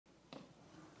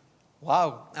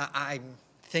Wow, I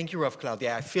thank you, Rav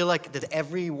Claudia. I feel like that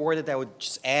every word that I would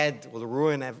just add will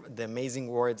ruin the amazing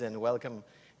words and welcome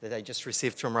that I just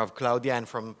received from Rav Claudia and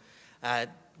from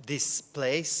this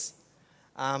place.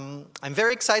 I'm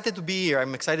very excited to be here.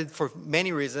 I'm excited for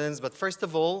many reasons, but first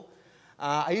of all,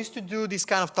 I used to do these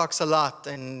kind of talks a lot,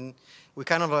 and we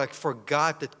kind of like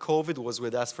forgot that COVID was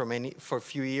with us for a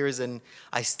few years, and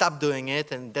I stopped doing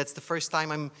it, and that's the first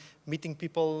time I'm meeting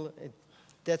people at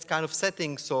that kind of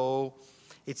setting. So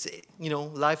it's,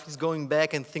 life is going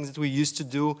back, and things that we used to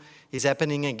do is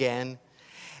happening again.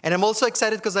 And I'm also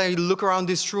excited because I look around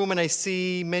this room and I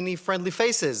see many friendly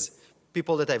faces.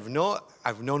 People that I've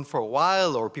known for a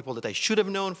while, or people that I should have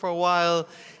known for a while,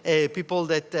 people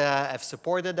that have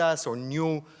supported us or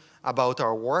knew about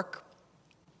our work.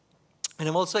 And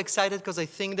I'm also excited because I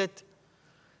think that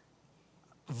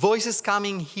voices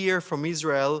coming here from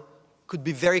Israel could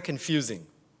be very confusing,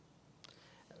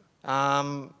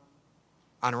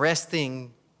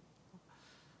 unresting.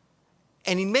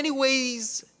 And in many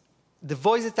ways, the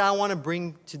voice that I want to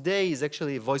bring today is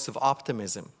actually a voice of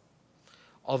optimism,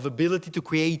 of ability to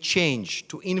create change,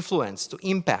 to influence, to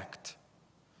impact.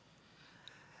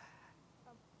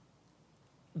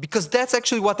 Because that's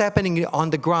actually what's happening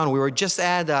on the ground. We were just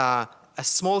at a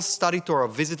small study tour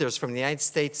of visitors from the United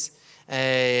States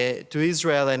to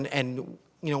Israel, and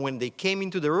when they came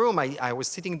into the room, I was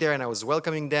sitting there and I was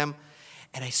welcoming them,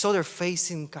 and I saw their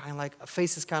faces kind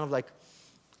of like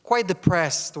quite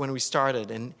depressed when we started.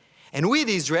 And we,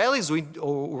 the Israelis,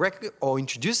 or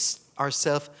introduced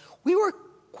ourselves, we were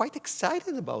quite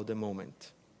excited about the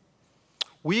moment.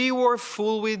 We were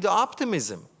full with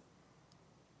optimism.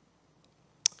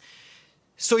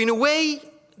 So in a way,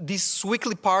 this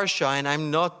weekly parsha, and I'm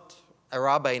not a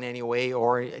rabbi in any way,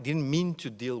 or I didn't mean to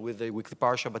deal with the weekly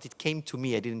parsha, but it came to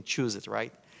me, I didn't choose it,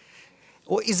 right?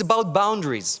 It's about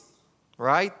boundaries,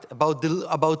 right?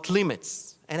 About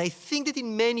limits. And I think that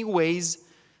in many ways,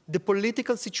 the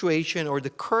political situation or the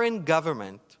current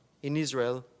government in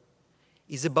Israel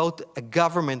is about a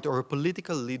government or a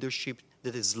political leadership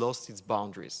that has lost its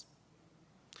boundaries.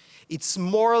 Its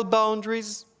moral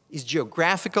boundaries, its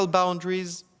geographical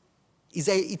boundaries,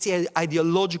 its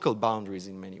ideological boundaries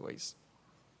in many ways.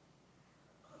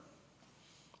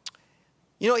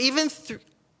 Even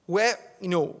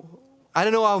I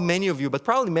don't know how many of you, but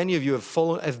probably many of you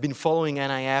have been following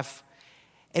NIF,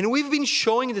 and we've been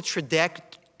showing the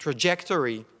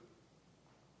trajectory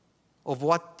of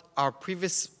what our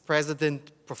previous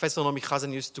president, Professor Nomi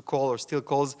Chazan, used to call, or still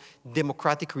calls,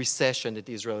 democratic recession that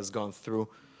Israel has gone through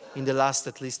in the last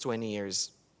at least 20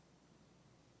 years.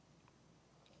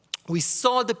 We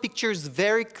saw the pictures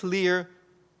very clear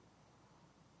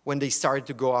when they started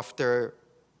to go after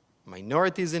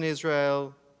minorities in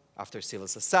Israel, after civil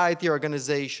society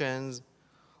organizations,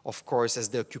 of course, as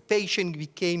the occupation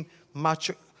became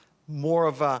much more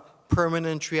of a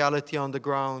permanent reality on the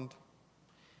ground.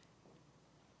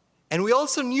 And we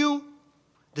also knew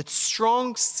that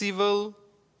strong civil,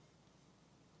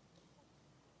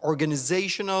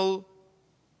 organizational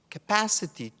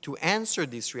capacity to answer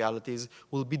these realities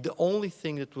will be the only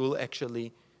thing that will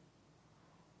actually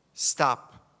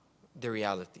stop the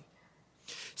reality.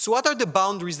 So what are the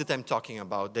boundaries that I'm talking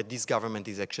about that this government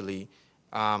is actually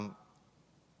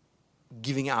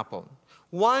giving up on?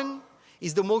 One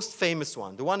is the most famous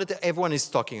one, the one that everyone is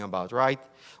talking about, right?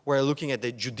 We're looking at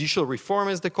the judicial reform,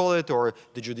 as they call it, or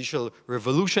the judicial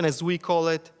revolution, as we call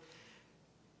it.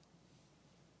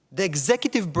 The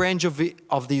executive branch of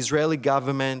the Israeli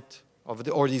government, or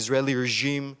the Israeli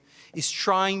regime, is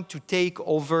trying to take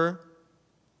over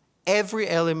every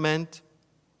element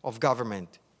of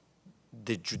government.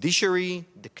 The judiciary,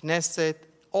 the Knesset,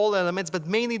 all elements, but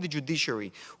mainly the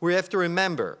judiciary. We have to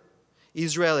remember,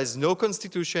 Israel has no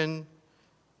constitution.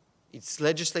 Its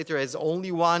legislature has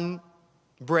only one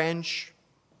branch.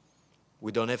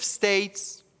 We don't have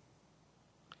states.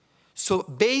 So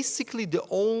basically, the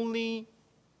only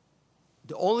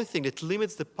thing that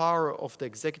limits the power of the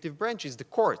executive branch is the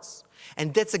courts.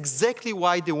 And that's exactly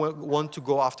why they want to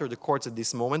go after the courts at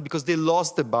this moment, because they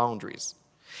lost the boundaries.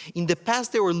 In the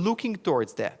past, they were looking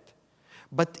towards that.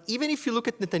 But even if you look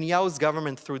at Netanyahu's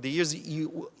government through the years,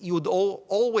 you would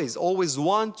always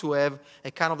want to have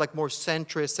a kind of like more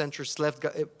centrist left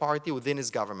party within his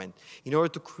government in order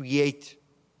to create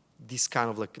these kind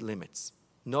of like limits.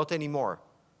 Not anymore.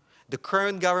 The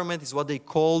current government is what they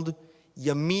called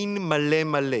Yamin Male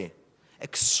Male,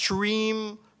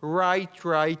 extreme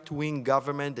right-wing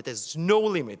government that has no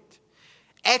limit.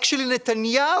 Actually,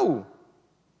 Netanyahu,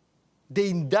 the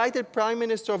indicted prime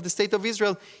minister of the state of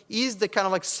Israel, is the kind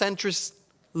of like centrist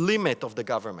limit of the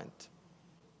government.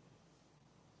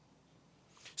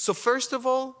 So first of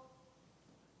all,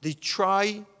 they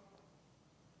try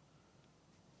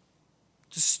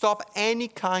to stop any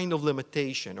kind of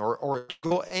limitation or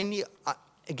go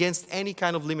against any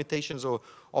kind of limitations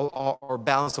or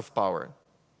balance of power.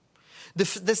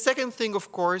 The second thing,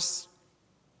 of course,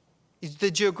 is the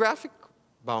geographic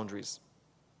boundaries.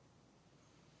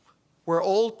 We're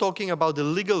all talking about the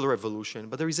legal revolution,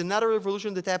 but there is another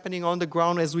revolution that's happening on the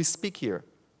ground as we speak here.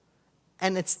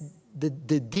 And it's the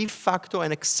de facto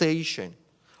annexation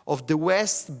of the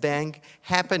West Bank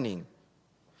happening.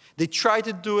 They tried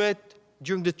to do it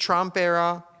during the Trump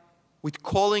era with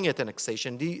calling it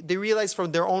annexation. They realize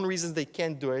from their own reasons they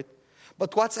can't do it.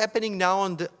 But what's happening now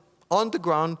on the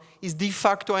ground is de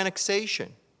facto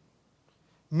annexation.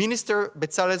 Minister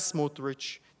Bezalel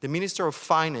Smotrich, the Minister of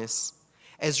Finance,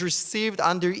 has received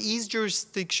under his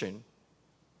jurisdiction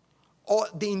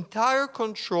the entire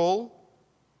control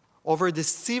over the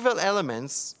civil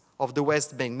elements of the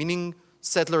West Bank, meaning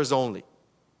settlers only.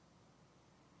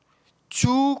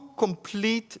 Two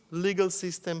complete legal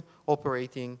systems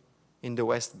operating in the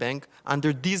West Bank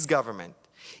under this government.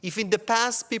 If in the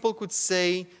past people could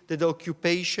say that the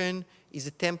occupation is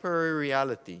a temporary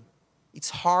reality, it's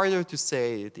harder to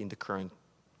say it in the current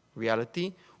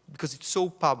reality because it's so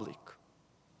public.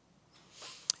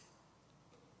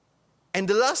 And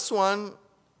the last one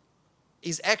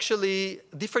is actually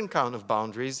a different kind of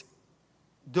boundaries,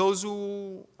 those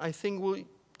who I think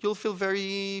you'll feel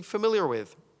very familiar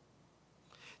with.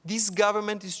 This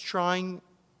government is trying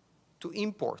to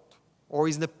import, or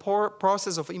is in the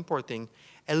process of importing,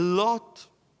 a lot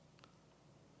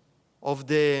of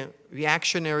the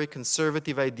reactionary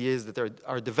conservative ideas that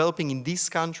are developing in these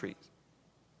countries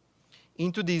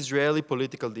into the Israeli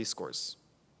political discourse.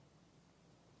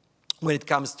 When it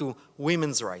comes to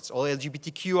women's rights, or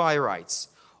LGBTQI rights,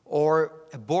 or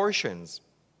abortions,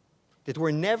 that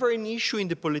were never an issue in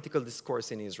the political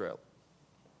discourse in Israel.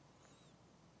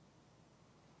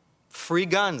 Free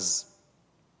guns.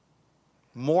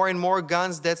 More and more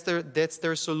guns, that's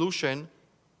their solution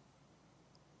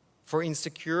for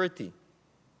insecurity.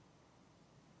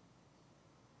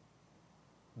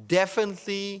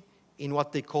 Definitely in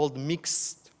what they called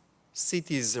mixed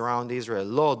cities around Israel,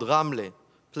 Lod, Ramle,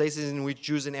 places in which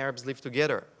Jews and Arabs live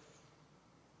together.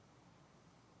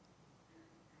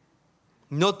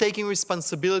 Not taking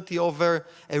responsibility over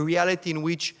a reality in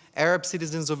which Arab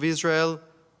citizens of Israel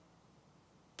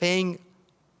paying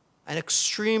an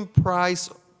extreme price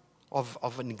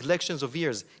of neglections of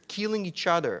years, killing each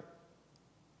other,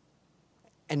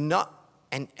 and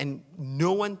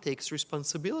no one takes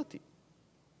responsibility.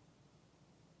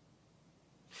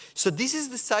 So this is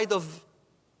the side of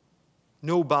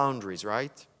no boundaries,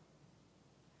 right?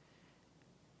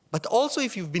 But also,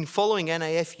 if you've been following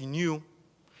NIF, you knew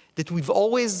that we've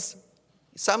always,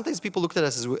 sometimes people looked at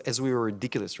us as we were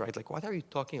ridiculous, right? Like, what are you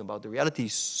talking about? The reality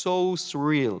is so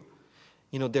surreal.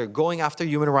 You know, they're going after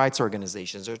human rights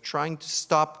organizations. They're trying to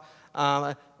stop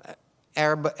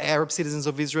Arab citizens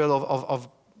of Israel of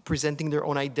presenting their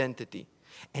own identity.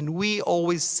 And we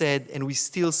always said, and we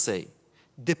still say,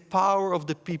 the power of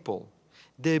the people,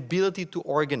 the ability to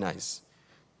organize,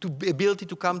 the ability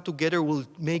to come together will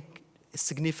make a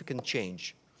significant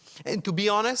change. And to be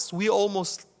honest, we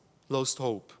almost lost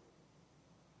hope.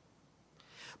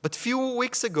 But a few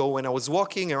weeks ago, when I was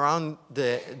walking around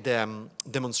the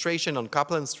demonstration on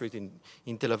Kaplan Street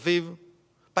in Tel Aviv,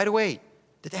 by the way,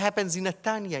 that happens in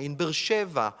Netanya, in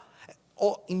Beersheba,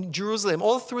 in Jerusalem,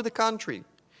 all through the country,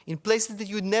 in places that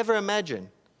you'd never imagine.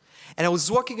 And I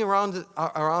was walking around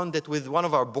that with one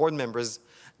of our board members,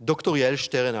 Dr. Yael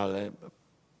Sternal,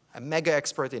 a mega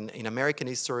expert in American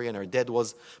history, and her dad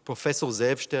was Professor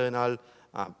Zeev Sternal,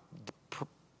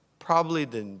 probably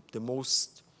the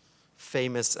most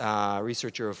famous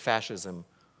researcher of fascism.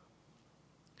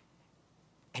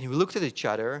 And we looked at each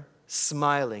other,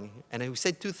 smiling, and we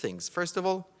said two things. First of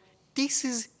all, this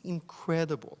is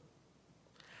incredible.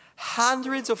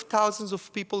 Hundreds of thousands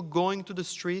of people going to the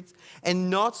streets and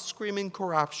not screaming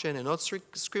corruption and not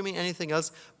screaming anything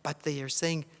else, but they are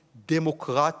saying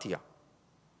democratia.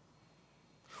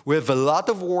 We have a lot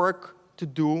of work to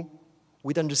do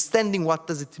with understanding what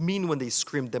does it mean when they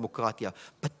scream democratia.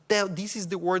 But this is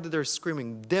the word that they're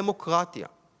screaming, democratia,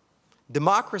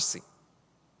 democracy.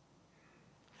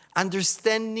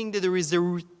 Understanding that there is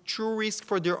a true risk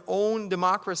for their own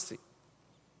democracy.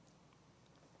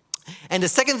 And the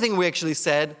second thing we actually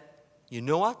said, you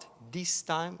know what? This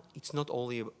time, it's not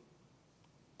only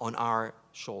on our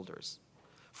shoulders.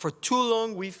 For too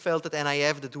long, we felt at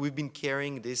NIF that we've been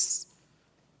carrying this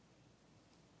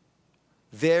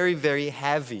very, very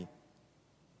heavy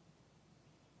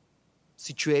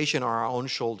situation on our own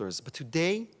shoulders. But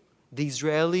today, the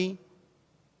Israeli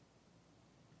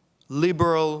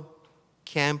liberal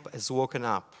camp has woken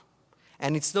up.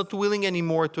 And it's not willing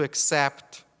anymore to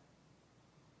accept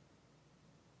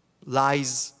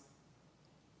lies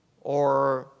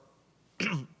or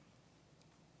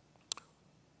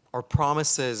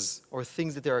promises or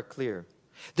things that are clear.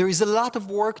 There is a lot of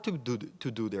work to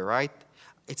do there, right?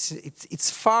 It's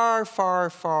far, far,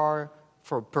 far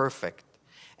from perfect.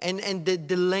 And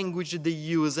the language that they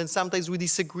use, and sometimes we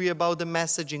disagree about the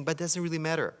messaging, but it doesn't really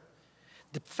matter.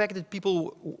 The fact that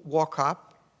people walk up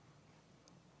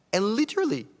and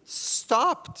literally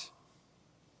stopped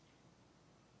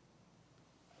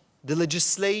the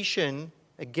legislation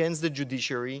against the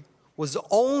judiciary was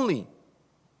only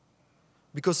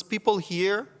because people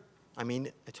here, I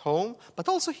mean at home, but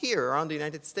also here around the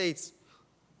United States,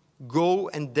 go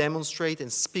and demonstrate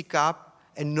and speak up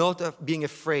and not being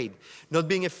afraid. Not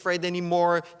being afraid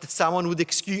anymore that someone would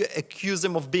accuse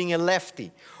them of being a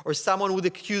lefty, or someone would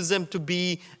accuse them to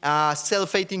be a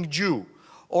self-hating Jew,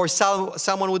 or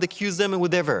someone would accuse them of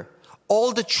whatever.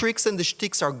 All the tricks and the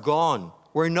shticks are gone.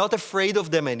 We're not afraid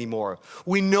of them anymore.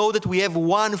 We know that we have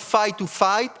one fight to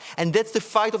fight, and that's the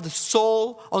fight of the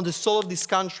soul, on the soul of this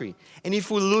country. And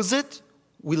if we lose it,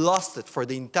 we lost it for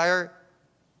the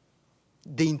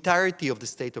entirety of the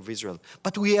state of Israel.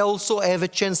 But we also have a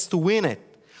chance to win it.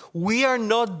 We are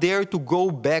not there to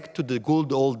go back to the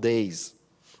good old days,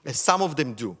 as some of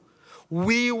them do.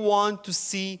 We want to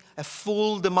see a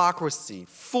full democracy,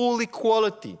 full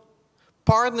equality,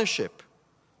 partnership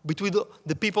between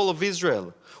the people of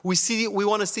Israel. We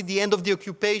want to see the end of the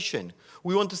occupation.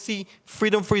 We want to see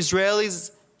freedom for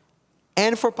Israelis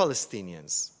and for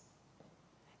Palestinians.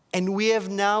 And we have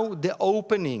now the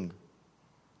opening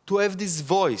to have this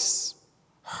voice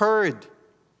heard.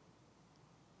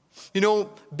 You know,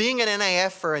 being an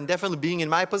NIFer and definitely being in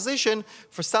my position,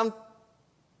 for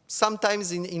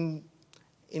sometimes in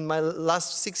my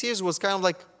last 6 years was kind of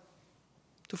like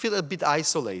to feel a bit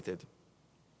isolated.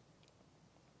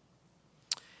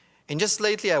 And just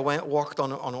lately I walked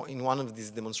in one of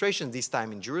these demonstrations, this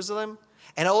time in Jerusalem,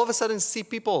 and I all of a sudden see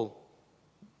people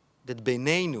that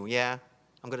Beinenu, yeah,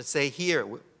 I'm going to say here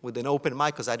with an open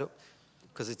mic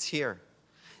because it's here,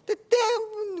 that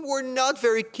they were not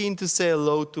very keen to say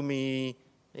hello to me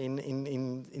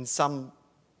in some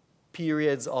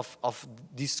periods of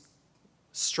this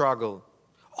struggle.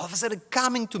 All of a sudden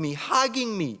coming to me,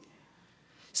 hugging me,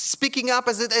 speaking up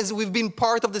as we've been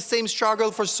part of the same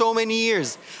struggle for so many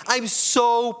years. I'm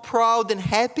so proud and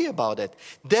happy about it.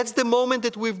 That's the moment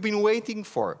that we've been waiting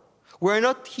for. We're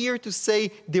not here to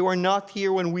say they were not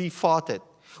here when we fought it.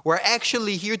 We're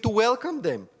actually here to welcome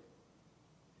them.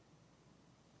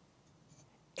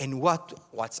 And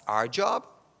what's our job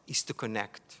is to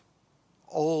connect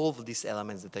all of these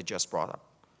elements that I just brought up.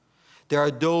 There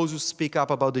are those who speak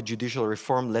up about the judicial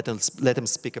reform. Let them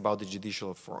speak about the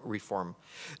judicial reform.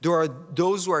 There are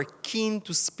those who are keen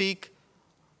to speak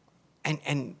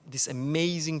and this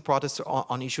amazing protest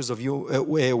on issues of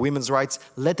women's rights.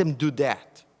 Let them do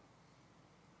that.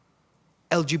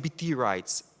 LGBT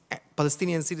rights,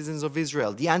 Palestinian citizens of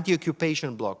Israel, the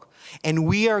anti-occupation bloc. And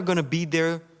we are going to be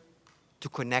there to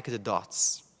connect the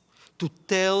dots, to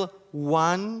tell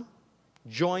one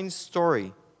joint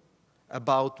story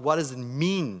about what does it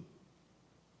mean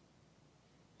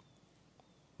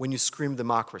when you scream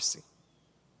democracy.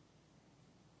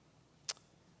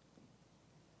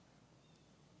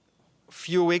 A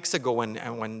few weeks ago,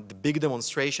 when the big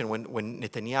demonstration, when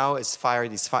Netanyahu is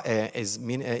fired as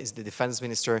the defense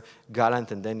minister,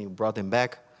 Gallant, and then you brought him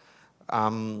back,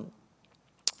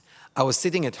 I was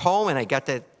sitting at home and I got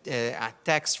a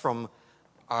text from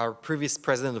our previous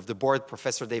president of the board,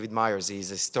 Professor David Myers.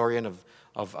 He's a historian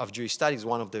of Jewish studies,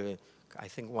 one of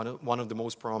the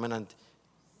most prominent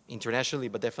internationally,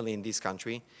 but definitely in this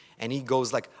country. And he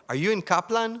goes like, "Are you in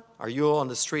Kaplan? Are you on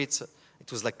the streets?"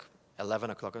 It was like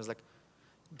 11 o'clock. I was like,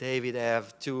 "David, I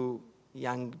have 2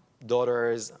 young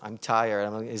daughters. I'm tired."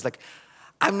 He's like,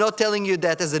 "I'm not telling you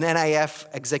that as an NIF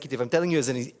executive. I'm telling you as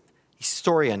an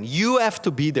historian. You have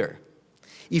to be there.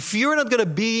 If you're not going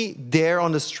to be there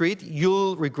on the street,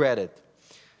 you'll regret it."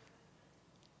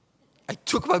 I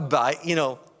took my bike,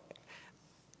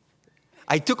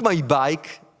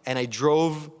 and I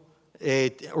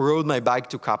rode my bike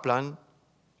to Kaplan.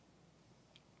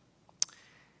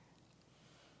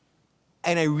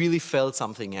 And I really felt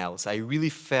something else. I really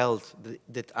felt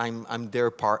that I'm there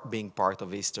being part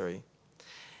of history.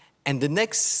 And the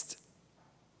next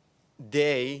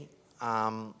day,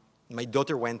 my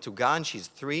daughter went to GAN, she's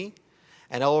 3,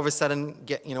 and all of a sudden,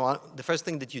 the first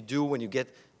thing that you do when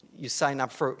you sign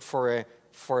up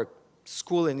for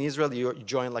school in Israel, you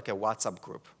join like a WhatsApp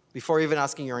group. Before even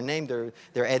asking your name,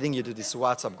 they're adding you to this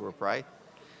WhatsApp group, right?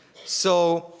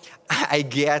 So I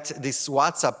get this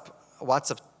WhatsApp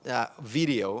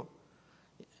video,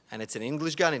 and it's an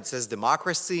English guy, and it says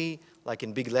democracy, like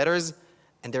in big letters,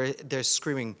 and they're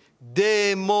screaming,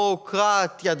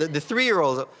 Democratia, the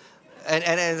 3-year-old.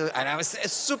 And I was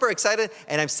super excited,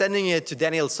 and I'm sending it to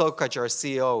Daniel Sokach, our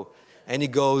CEO, and he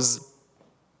goes,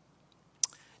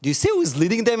 do you see who's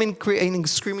leading them in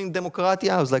screaming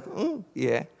Democratia? I was like,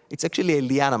 yeah. It's actually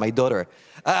Eliana, my daughter.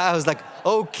 I was like,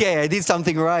 okay, I did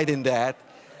something right in that.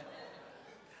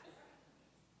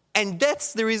 And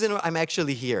that's the reason I'm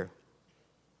actually here.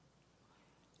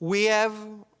 We have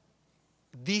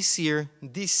this year,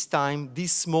 this time,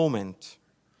 this moment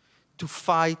to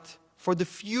fight for the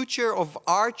future of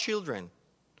our children,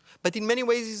 but in many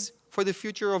ways for the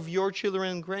future of your children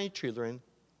and grandchildren,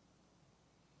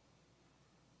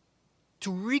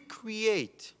 to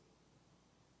recreate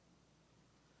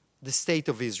the state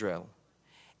of Israel.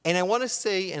 And I want to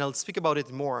say, and I'll speak about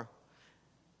it more,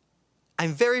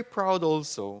 I'm very proud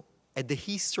also at the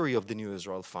history of the New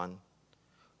Israel Fund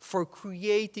for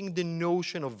creating the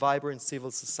notion of vibrant civil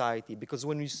society, because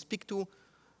when you speak to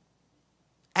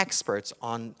experts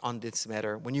on this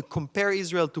matter, when you compare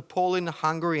Israel to Poland,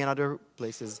 Hungary, and other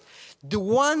places, the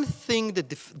one thing that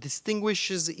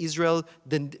distinguishes Israel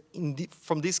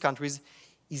from these countries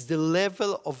is the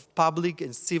level of public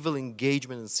and civil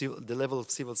engagement and the level of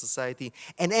civil society.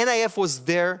 And NIF was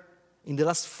there in the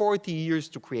last 40 years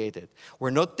to create it. We're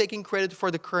not taking credit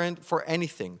for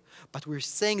anything, but we're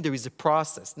saying there is a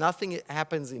process. Nothing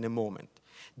happens in a moment.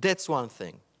 That's one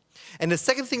thing. And the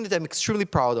second thing that I'm extremely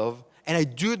proud of, and I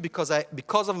do it because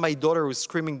of my daughter who's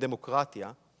screaming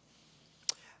Democratia,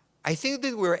 I think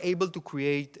that we're able to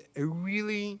create a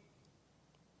really,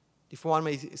 if one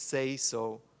may say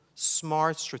so,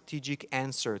 smart strategic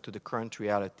answer to the current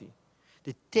reality.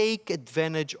 They take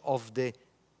advantage of the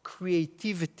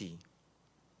creativity,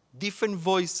 different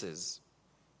voices,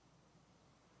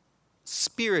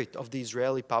 spirit of the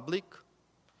Israeli public,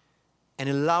 and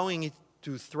allowing it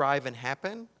to thrive and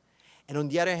happen. And on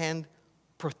the other hand,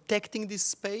 protecting this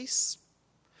space,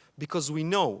 because we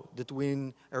know that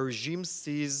when a regime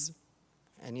sees,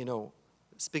 and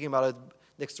speaking about it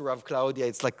next to Rav Claudia,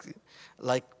 it's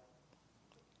like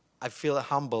I feel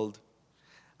humbled.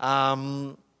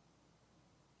 But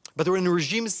when a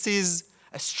regime sees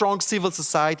a strong civil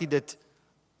society that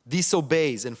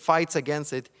disobeys and fights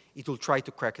against it, it will try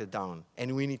to crack it down,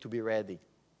 and we need to be ready.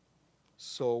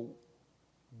 So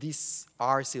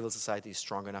our civil society is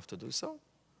strong enough to do so.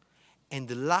 And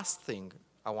the last thing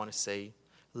I want to say,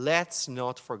 let's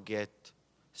not forget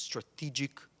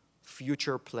strategic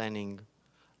future planning,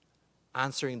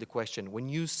 answering the question, when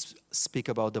you speak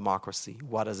about democracy,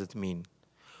 what does it mean?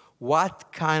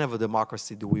 What kind of a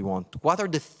democracy do we want? What are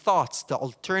the thoughts, the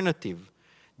alternative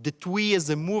that we as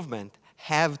a movement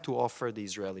have to offer the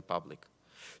Israeli public?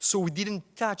 So we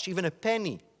didn't touch even a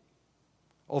penny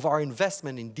of our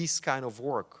investment in this kind of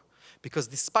work, because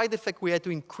despite the fact we had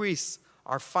to increase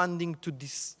our funding to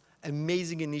these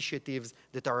amazing initiatives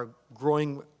that are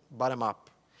growing bottom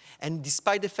up, and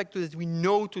despite the fact that we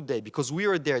know today, because we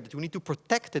are there, that we need to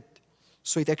protect it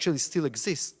so it actually still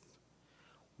exists,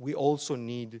 we also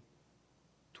need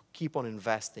to keep on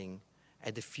investing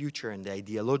at the future and the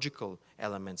ideological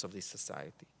elements of this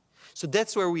society. So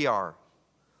that's where we are.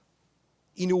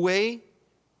 In a way,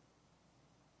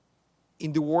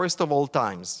 in the worst of all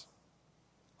times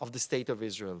of the state of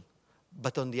Israel,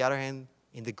 but on the other hand,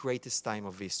 in the greatest time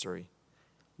of history.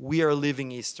 We are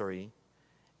living history,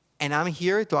 and I'm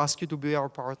here to ask you to be our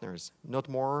partners, not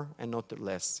more and not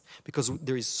less, because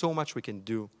there is so much we can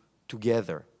do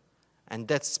together. And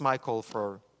that's my call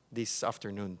for this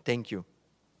afternoon. Thank you.